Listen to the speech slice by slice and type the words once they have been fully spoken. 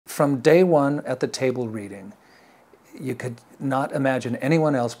from day one at the table reading, you could not imagine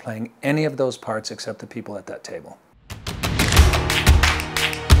anyone else playing any of those parts except the people at that table.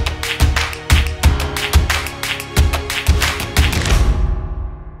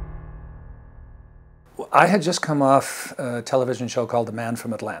 I had just come off a television show called The Man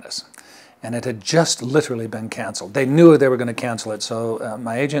from Atlantis, and it had just literally been canceled. They knew they were going to cancel it, so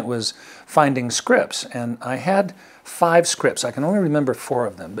my agent was finding scripts, and I had 5 scripts. I can only remember 4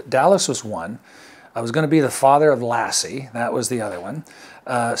 of them, but Dallas was one. I was going to be the father of Lassie. That was the other one.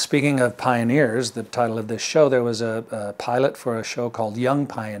 Speaking of pioneers, the title of this show, there was a pilot for a show called Young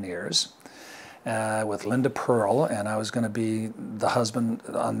Pioneers with Linda Pearl, and I was going to be the husband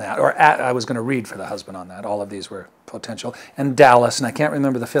on that, or I was going to read for the husband on that. All of these were potential. And Dallas, and I can't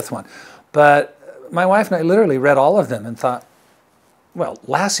remember the 5th one. But my wife and I literally read all of them and thought, well,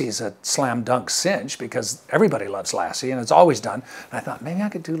 Lassie's a slam dunk cinch because everybody loves Lassie and it's always done. And I thought, maybe I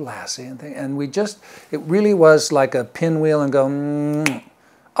could do Lassie. And we just, it really was like a pinwheel and go,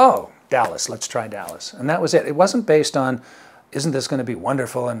 oh, Dallas, let's try Dallas. And that was it. It wasn't based on, isn't this going to be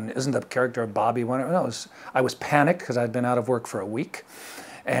wonderful and isn't the character of Bobby wonderful? No, I was panicked because I'd been out of work for a week,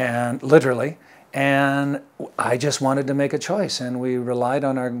 and literally, and I just wanted to make a choice. And we relied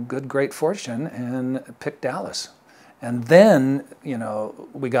on our good, great fortune and picked Dallas. And then, you know,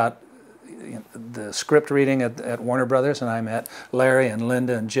 we got the script reading at Warner Brothers, and I met Larry and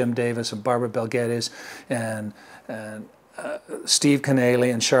Linda and Jim Davis and Barbara Bel Geddes and Steve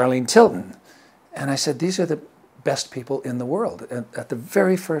Canale and Charlene Tilton. And I said, these are the best people in the world at the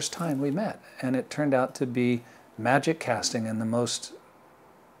very first time we met. And it turned out to be magic casting and the most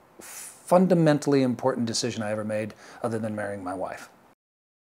fundamentally important decision I ever made other than marrying my wife.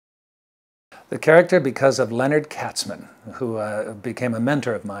 The character, because of Leonard Katzman, who became a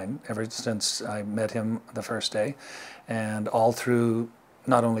mentor of mine ever since I met him the first day, and all through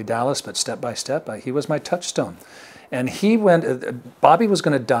not only Dallas, but Step by Step, he was my touchstone. And he went, Bobby was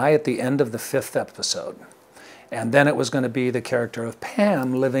going to die at the end of the 5th episode. And then it was going to be the character of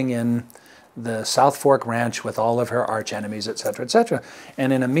Pam living in the South Fork Ranch with all of her arch enemies, et cetera, et cetera.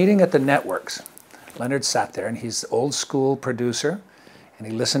 And in a meeting at the networks, Leonard sat there, and he's an old school producer, and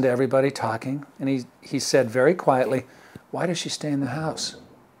he listened to everybody talking, and he said very quietly, why does she stay in the house? And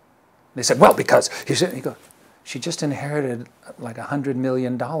they said, well, because, he goes, she just inherited like $100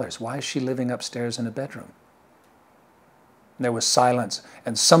 million. Why is she living upstairs in a bedroom? And there was silence,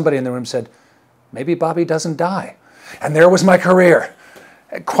 and somebody in the room said, maybe Bobby doesn't die. And there was my career.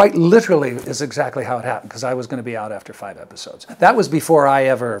 Quite literally is exactly how it happened, because I was going to be out after 5 episodes. That was before I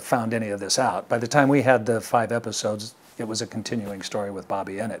ever found any of this out. By the time we had the 5 episodes, it was a continuing story with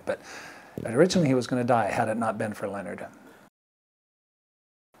Bobby in it. But originally he was going to die had it not been for Leonard.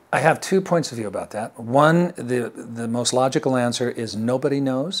 I have 2 points of view about that. One, the most logical answer is nobody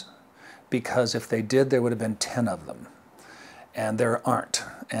knows, because if they did, there would have been 10 of them. And there aren't,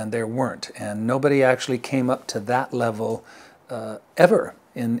 and there weren't. And nobody actually came up to that level ever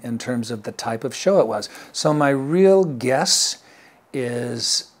in terms of the type of show it was. So my real guess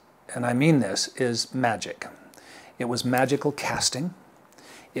is, and I mean this, is magic. It was magical casting.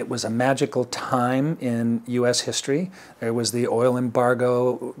 It was a magical time in U.S. history. There was the oil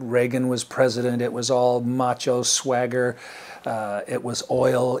embargo. Reagan was president. It was all macho swagger. It was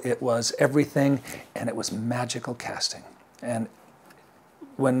oil. It was everything. And it was magical casting. And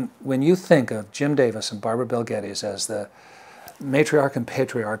when you think of Jim Davis and Barbara Bel Geddes as the matriarch and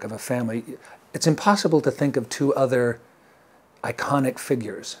patriarch of a family, it's impossible to think of 2 other iconic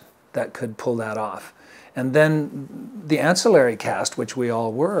figures that could pull that off. And then the ancillary cast, which we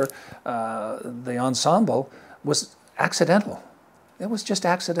all were, the ensemble, was accidental. It was just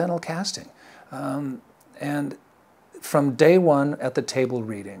accidental casting. And from day one at the table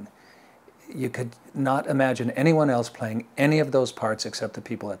reading, you could not imagine anyone else playing any of those parts except the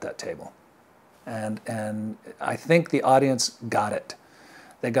people at that table. And I think the audience got it.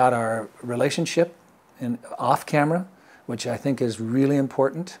 They got our relationship off camera, which I think is really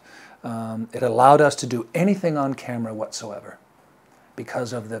important. It allowed us to do anything on camera whatsoever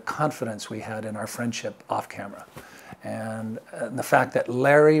because of the confidence we had in our friendship off camera. And the fact that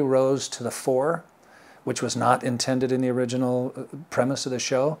Larry rose to the fore, which was not intended in the original premise of the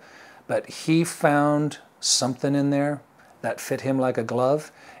show, but he found something in there that fit him like a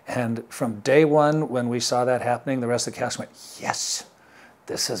glove. And from day one, when we saw that happening, the rest of the cast went, yes,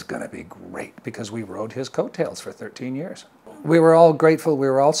 this is going to be great, because we rode his coattails for 13 years. We were all grateful. We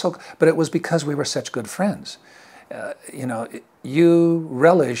were also, but it was because we were such good friends. You know, you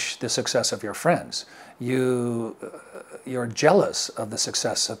relish the success of your friends. You're jealous of the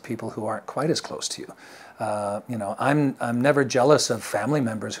success of people who aren't quite as close to you. You know, I'm never jealous of family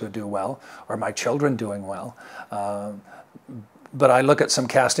members who do well or my children doing well. But I look at some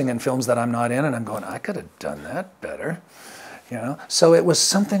casting in films that I'm not in and I'm going, I could have done that better. You know? So it was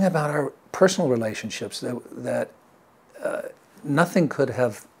something about our personal relationships that nothing could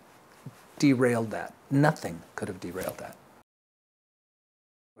have derailed that. Nothing could have derailed that.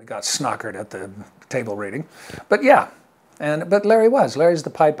 We got snockered at the table reading. But yeah, but Larry's the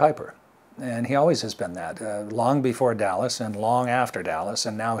Pied Piper. And he always has been that, long before Dallas and long after Dallas,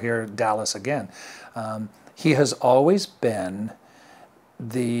 and now here Dallas again. He has always been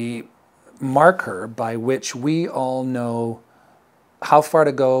the marker by which we all know how far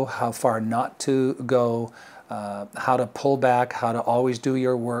to go, how far not to go, how to pull back, how to always do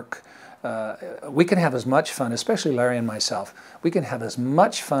your work. We can have as much fun, especially Larry and myself, we can have as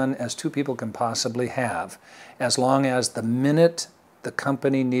much fun as two people can possibly have, as long as the minute the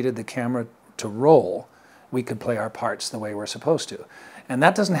company needed the camera to roll, we could play our parts the way we're supposed to. And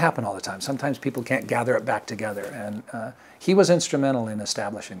that doesn't happen all the time. Sometimes people can't gather it back together. And he was instrumental in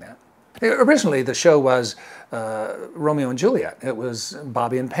establishing that. Originally, the show was Romeo and Juliet. It was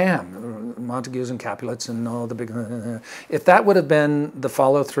Bobby and Pam, Montagues and Capulets, and all the big... If that would have been the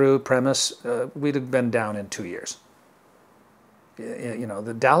follow-through premise, we'd have been down in 2 years. You know,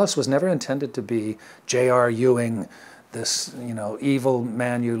 the Dallas was never intended to be J.R. Ewing, this, you know, evil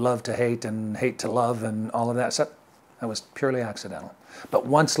man you love to hate and hate to love and all of that stuff. That was purely accidental. But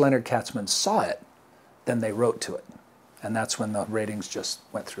once Leonard Katzman saw it, then they wrote to it. And that's when the ratings just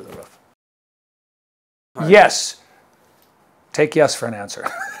went through the roof. Right. Yes. Take yes for an answer.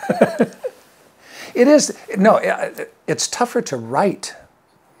 It is, no, it's tougher to write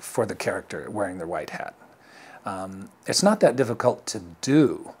for the character wearing the white hat. It's not that difficult to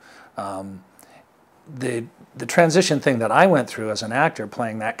do. The transition thing that I went through as an actor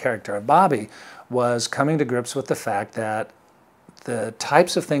playing that character of Bobby was coming to grips with the fact that the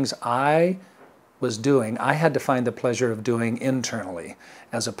types of things I was doing, I had to find the pleasure of doing internally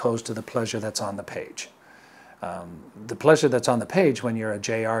as opposed to the pleasure that's on the page. The pleasure that's on the page when you're a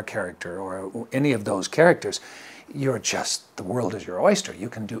JR character or any of those characters, you're just, the world is your oyster. You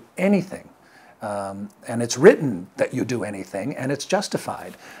can do anything. And it's written that you do anything, and it's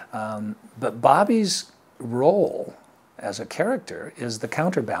justified. But Bobby's role as a character is the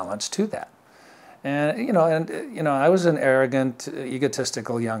counterbalance to that. And I was an arrogant,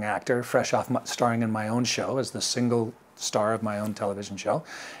 egotistical young actor, fresh off starring in my own show as the single star of my own television show,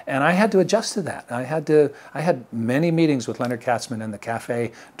 and I had to adjust to that. I had many meetings with Leonard Katzman in the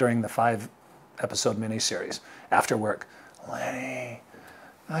cafe during the 5-episode miniseries after work. Lenny,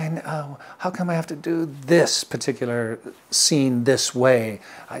 I know, how come I have to do this particular scene this way?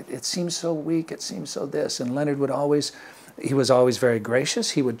 It seems so weak, it seems so this. And Leonard would always, he was always very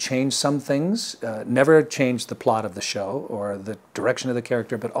gracious. He would change some things, never change the plot of the show or the direction of the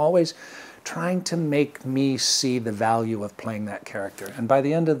character, but always trying to make me see the value of playing that character. And by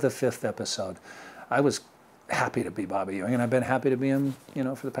the end of the 5th episode, I was happy to be Bobby Ewing, and I've been happy to be him,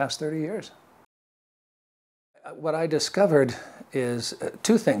 for the past 30 years. What I discovered is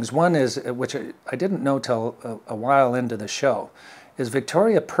 2 things. One is, which I didn't know till a while into the show, is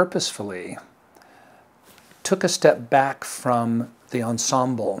Victoria purposefully took a step back from the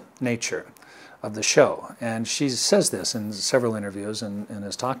ensemble nature of the show. And she says this in several interviews and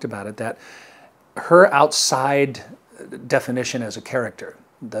has talked about it, that her outside definition as a character,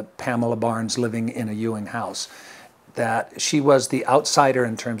 the Pamela Barnes living in a Ewing house, that she was the outsider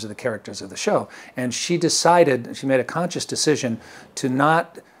in terms of the characters of the show. And she decided, she made a conscious decision to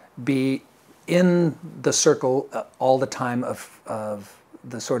not be in the circle all the time of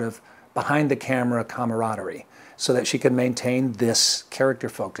the sort of behind the camera camaraderie, so that she could maintain this character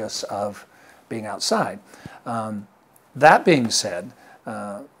focus of being outside. That being said,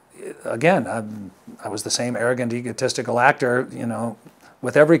 again, I was the same arrogant, egotistical actor,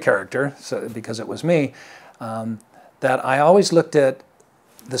 with every character, so, because it was me, that I always looked at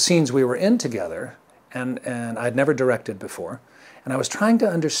the scenes we were in together, and I'd never directed before, and I was trying to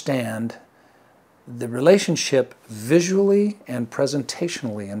understand the relationship visually and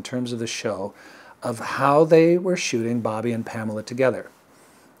presentationally in terms of the show of how they were shooting Bobby and Pamela together.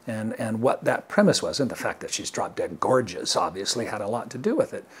 And what that premise was, and the fact that she's drop-dead gorgeous obviously had a lot to do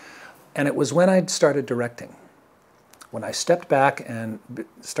with it. And it was when I started directing. When I stepped back and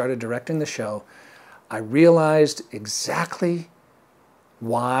started directing the show, I realized exactly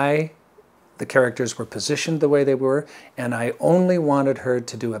why the characters were positioned the way they were, and I only wanted her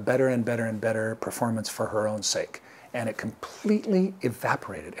to do a better and better and better performance for her own sake. And it completely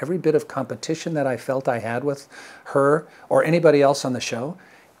evaporated. Every bit of competition that I felt I had with her or anybody else on the show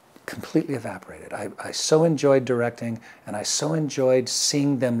completely evaporated. I so enjoyed directing, and I so enjoyed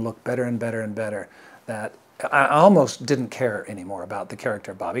seeing them look better and better and better that I almost didn't care anymore about the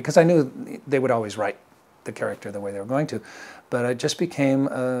character of Bobby, because I knew they would always write the character the way they were going to. But it just became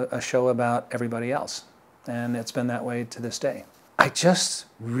a show about everybody else, and it's been that way to this day. I just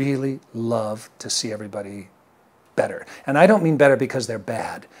really love to see everybody better. And I don't mean better because they're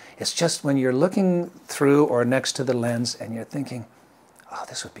bad. It's just when you're looking through or next to the lens and you're thinking, oh,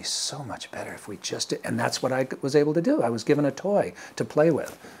 this would be so much better if we just did. And that's what I was able to do. I was given a toy to play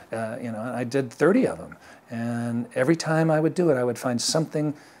with. You know, and I did 30 of them. And every time I would do it, I would find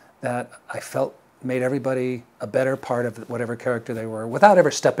something that I felt made everybody a better part of whatever character they were, without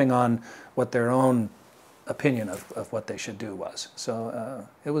ever stepping on what their own opinion of what they should do was. So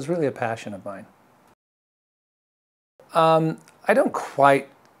it was really a passion of mine. I don't quite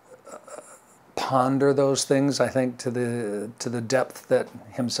ponder those things, I think, to the depth that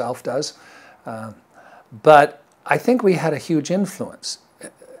himself does. But I think we had a huge influence.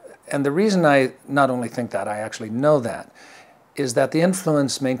 And the reason I not only think that, I actually know that, is that the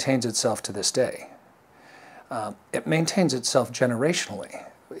influence maintains itself to this day. It maintains itself generationally.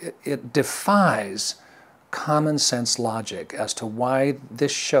 It defies common sense logic as to why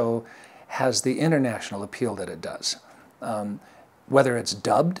this show has the international appeal that it does. Whether it's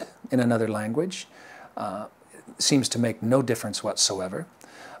dubbed in another language seems to make no difference whatsoever.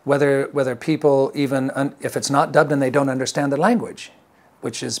 Whether people, even if it's not dubbed and they don't understand the language,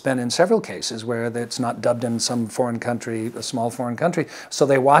 which has been in several cases where it's not dubbed in some foreign country, a small foreign country, so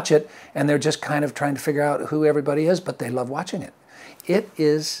they watch it and they're just kind of trying to figure out who everybody is, but they love watching it. It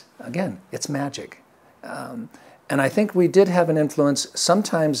is, again, it's magic. And I think we did have an influence,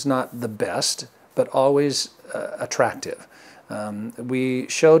 sometimes not the best, but always attractive. We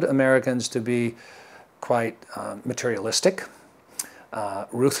showed Americans to be quite materialistic,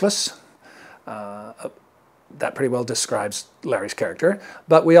 ruthless. That pretty well describes Larry's character.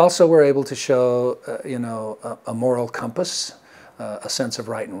 But we also were able to show, you know, a moral compass, a sense of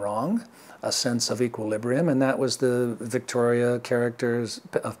right and wrong, a sense of equilibrium, and that was the Victoria characters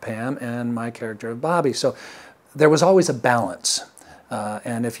of Pam and my character of Bobby. So there was always a balance.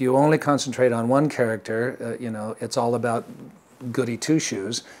 And if you only concentrate on one character, you know, it's all about goody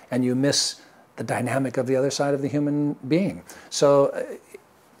two-shoes, and you miss the dynamic of the other side of the human being. So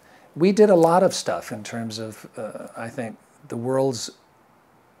we did a lot of stuff in terms of, I think, the world's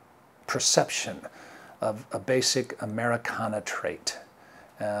perception of a basic Americana trait.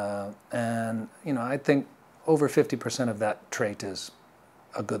 And, you know, I think over 50% of that trait is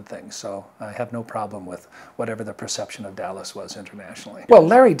a good thing. So I have no problem with whatever the perception of Dallas was internationally. Well,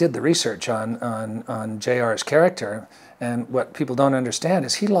 Larry did the research on JR's character, and what people don't understand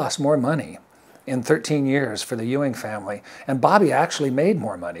is he lost more money in 13 years for the Ewing family, and Bobby actually made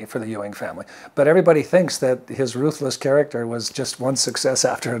more money for the Ewing family. But everybody thinks that his ruthless character was just one success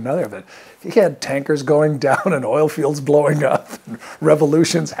after another, but he had tankers going down and oil fields blowing up and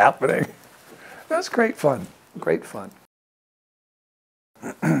revolutions happening. That's great fun, great fun.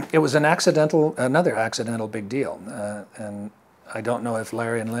 It was another accidental big deal, and I don't know if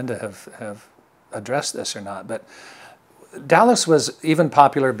Larry and Linda have addressed this or not, but Dallas was even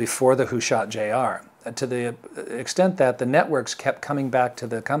popular before the Who Shot JR, to the extent that the networks kept coming back to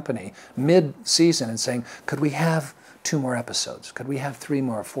the company mid-season and saying, could we have 2 more episodes? Could we have 3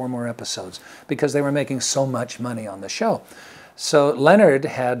 more, 4 more episodes? Because they were making so much money on the show. So Leonard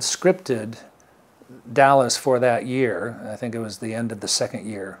had scripted Dallas for that year. I think it was the end of the 2nd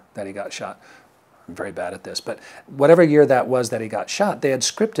year that he got shot. I'm very bad at this, but whatever year that was that he got shot, they had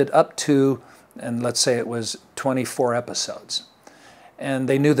scripted up to, and let's say it was 24 episodes. And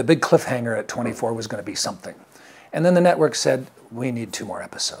they knew the big cliffhanger at 24 was going to be something. And then the network said, we need 2 more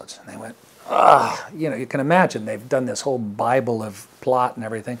episodes. And they went, ah, you know, you can imagine they've done this whole Bible of plot and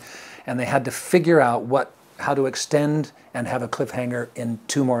everything, and they had to figure out how to extend and have a cliffhanger in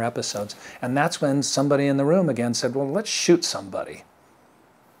 2 more episodes. And that's when somebody in the room again said, well, let's shoot somebody.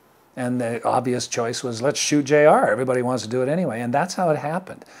 And the obvious choice was, let's shoot JR. Everybody wants to do it anyway. And that's how it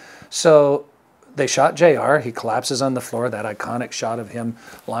happened. So they shot JR. He collapses on the floor, that iconic shot of him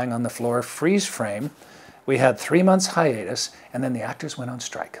lying on the floor, freeze frame. We had 3 months hiatus, and then the actors went on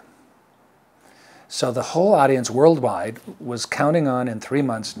strike. So the whole audience worldwide was counting on in 3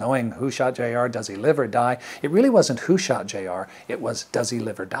 months, knowing who shot JR, does he live or die? It really wasn't who shot JR, it was does he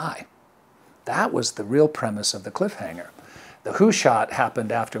live or die? That was the real premise of the cliffhanger. The who shot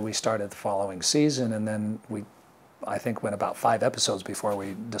happened after we started the following season, and then I think went about 5 episodes before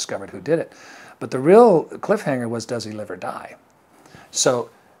we discovered who did it. But the real cliffhanger was does he live or die? So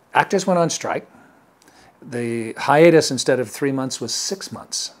actors went on strike. The hiatus, instead of 3 months, was 6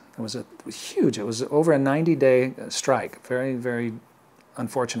 months. It was huge. It was over a 90-day strike. Very, very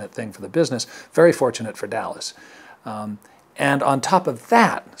unfortunate thing for the business. Very fortunate for Dallas. And on top of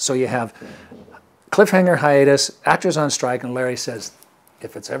that, so you have cliffhanger hiatus, actors on strike, and Larry says,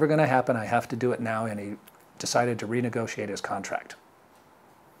 if it's ever going to happen, I have to do it now. And he decided to renegotiate his contract,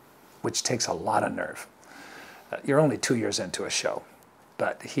 which takes a lot of nerve. You're only 2 years into a show,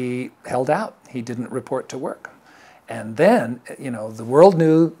 but he held out. He didn't report to work. And then, you know, the world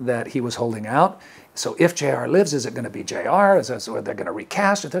knew that he was holding out. So if JR lives, is it going to be JR? Is it, or they're going to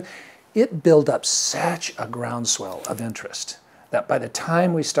recast? It built up such a groundswell of interest that by the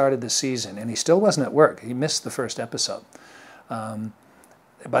time we started the season, and he still wasn't at work, he missed the first episode.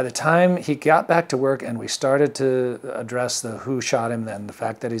 By the time he got back to work and we started to address the who shot him, then the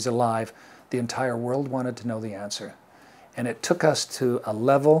fact that he's alive, the entire world wanted to know the answer. And it took us to a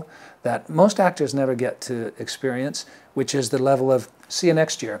level that most actors never get to experience, which is the level of, see you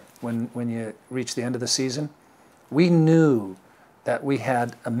next year, when you reach the end of the season. We knew that we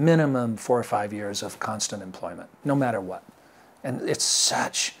had a minimum 4 or 5 years of constant employment, no matter what. And it's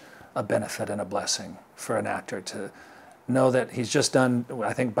such a benefit and a blessing for an actor to know that he's just done,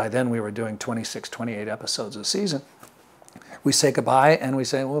 I think by then we were doing 26, 28 episodes a season. We say goodbye and we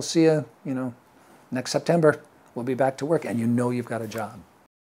say, we'll see you, you know, next September. We'll be back to work, and you know you've got a job.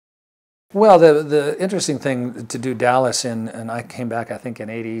 Well, the interesting thing to do Dallas in, and I came back I think in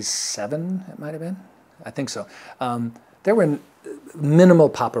 '87, it might have been, I think so. There were minimal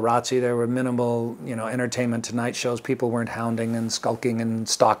paparazzi, there were minimal, you know, Entertainment Tonight shows. People weren't hounding and skulking and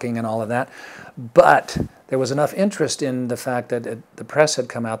stalking and all of that. But there was enough interest in the fact that the press had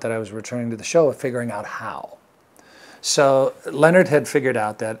come out that I was returning to the show of figuring out how. So Leonard had figured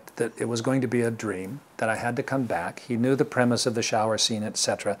out that it was going to be a dream, that I had to come back. He knew the premise of the shower scene,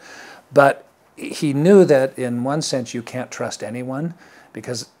 etc. But he knew that in one sense you can't trust anyone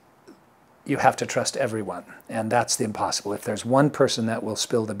because you have to trust everyone. And that's the impossible. If there's one person that will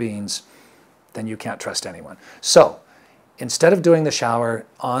spill the beans, then you can't trust anyone. So instead of doing the shower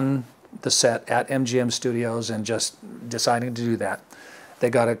on the set at MGM Studios and just deciding to do that,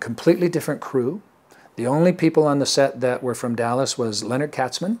 they got a completely different crew. The only people on the set that were from Dallas was Leonard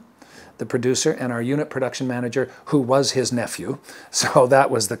Katzman, the producer, and our unit production manager, who was his nephew. So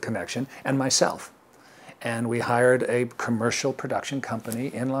that was the connection, and myself. And we hired a commercial production company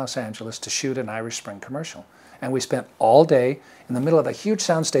in Los Angeles to shoot an Irish Spring commercial. And we spent all day in the middle of a huge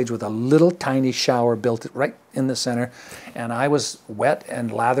soundstage with a little tiny shower built right in the center. And I was wet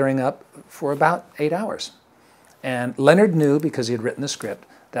and lathering up for about 8 hours. And Leonard knew, because he had written the script,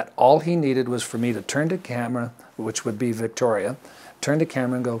 that all he needed was for me to turn to camera, which would be Victoria, turn to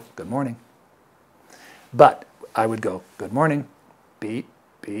camera and go, good morning. But I would go, good morning, beat,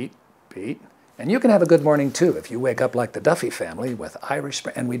 beat, beat. And you can have a good morning too if you wake up like the Duffy family with Irish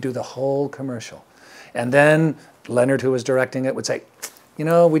Spring, and we do the whole commercial. And then Leonard, who was directing it, would say, you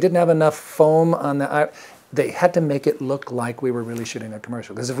know, we didn't have enough foam on the... They had to make it look like we were really shooting a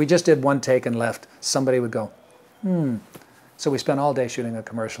commercial. Because if we just did one take and left, somebody would go, So we spent all day shooting a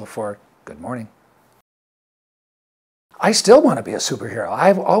commercial for good morning. I still want to be a superhero.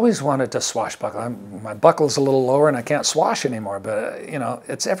 I've always wanted to swashbuckle. My buckle's a little lower and I can't swash anymore, but you know,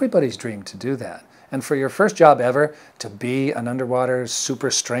 it's everybody's dream to do that. And for your first job ever, to be an underwater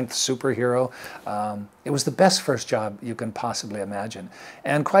super strength superhero, it was the best first job you can possibly imagine.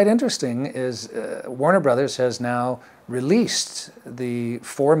 And quite interesting is Warner Brothers has now released the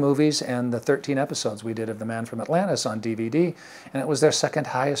 4 movies and the 13 episodes we did of The Man from Atlantis on DVD, and it was their second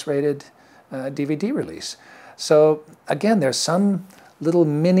highest rated DVD release. So again, there's some little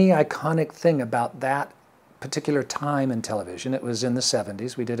mini iconic thing about that particular time in television. It was in the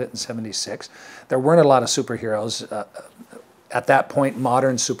 70s. We did it in '76. There weren't a lot of superheroes at that point,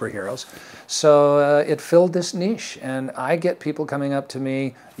 modern superheroes. So it filled this niche. And I get people coming up to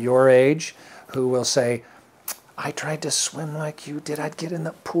me your age who will say, I tried to swim like you did. I'd get in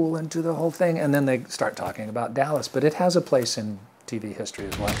the pool and do the whole thing. And then they start talking about Dallas. But it has a place in TV history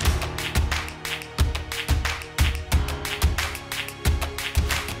as well.